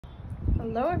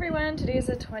Hello everyone, today is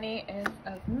the 20th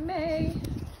of May.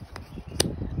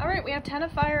 Alright, we have 10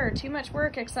 of fire, too much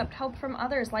work, accept help from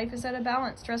others, life is out of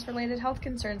balance, stress-related health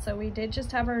concerns. So we did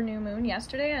just have our new moon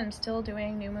yesterday and still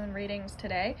doing new moon readings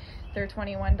today. They're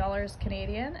 $21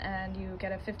 Canadian and you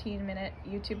get a 15-minute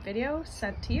YouTube video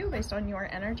sent to you based on your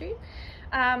energy.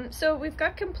 So we've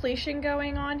got completion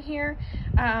going on here,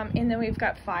 and then we've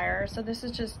got fire. So this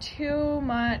is just too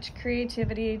much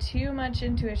creativity, too much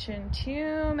intuition,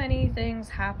 too many things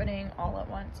happening all at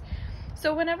once.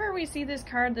 So whenever we see this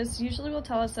card, this usually will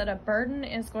tell us that a burden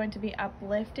is going to be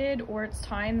uplifted, or it's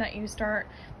time that you start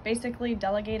basically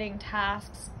delegating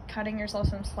tasks, cutting yourself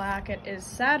some slack. It is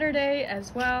Saturday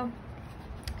as well.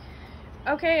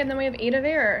 Okay, and then we have 8 of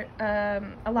air,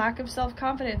 a lack of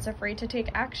self-confidence, afraid to take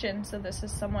action. So this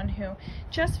is someone who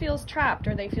just feels trapped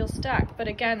or they feel stuck. But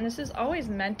again, this is always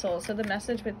mental. So the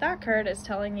message with that card is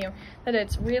telling you that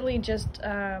it's really just,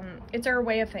 it's our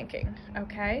way of thinking,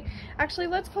 okay? Actually,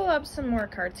 let's pull up some more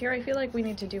cards here. I feel like we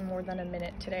need to do more than a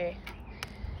minute today.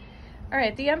 All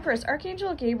right, the Empress,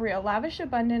 Archangel Gabriel, lavish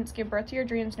abundance, give birth to your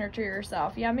dreams, nurture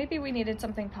yourself. Yeah, maybe we needed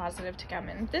something positive to come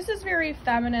in. This is very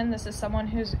feminine. This is someone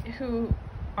who,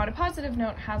 on a positive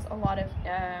note, has a lot of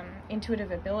intuitive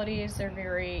abilities. They're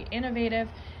very innovative.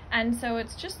 And so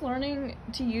it's just learning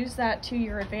to use that to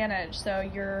your advantage. So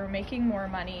you're making more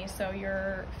money. So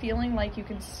you're feeling like you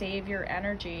can save your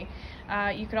energy.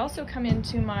 You could also come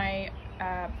into my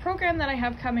program that I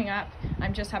have coming up.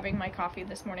 I'm just having my coffee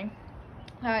this morning.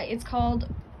 It's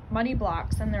called Money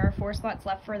Blocks, and there are 4 spots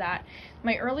left for that.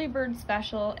 My early bird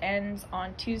special ends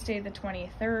on Tuesday the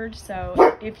 23rd,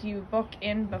 so if you book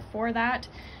in before that,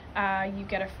 you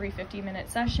get a free 50-minute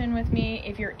session with me.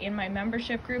 If you're in my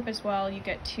membership group as well, you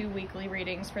get 2 weekly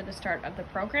readings for the start of the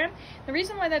program. The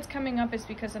reason why that's coming up is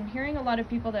because I'm hearing a lot of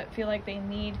people that feel like they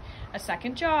need a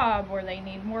second job or they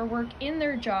need more work in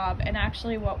their job, and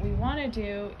actually what we want to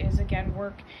do is, again,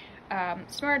 work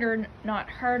smarter, not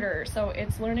harder. So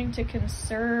it's learning to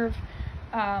conserve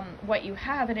what you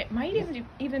have, and it might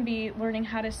even be learning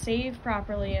how to save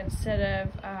properly instead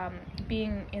of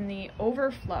being in the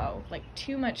overflow, like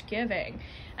too much giving.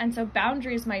 And so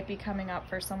boundaries might be coming up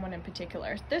for someone in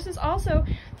particular. This is also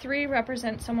 3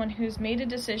 represents someone who's made a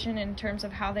decision in terms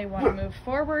of how they want to move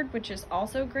forward, which is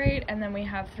also great. And then we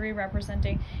have 3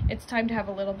 representing it's time to have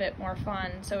a little bit more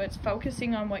fun. So it's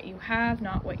focusing on what you have,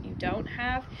 not what you don't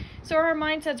have. So our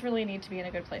mindsets really need to be in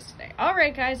a good place today. All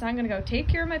right, guys, I'm gonna go take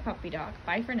care of my puppy dog.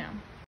 Bye for now.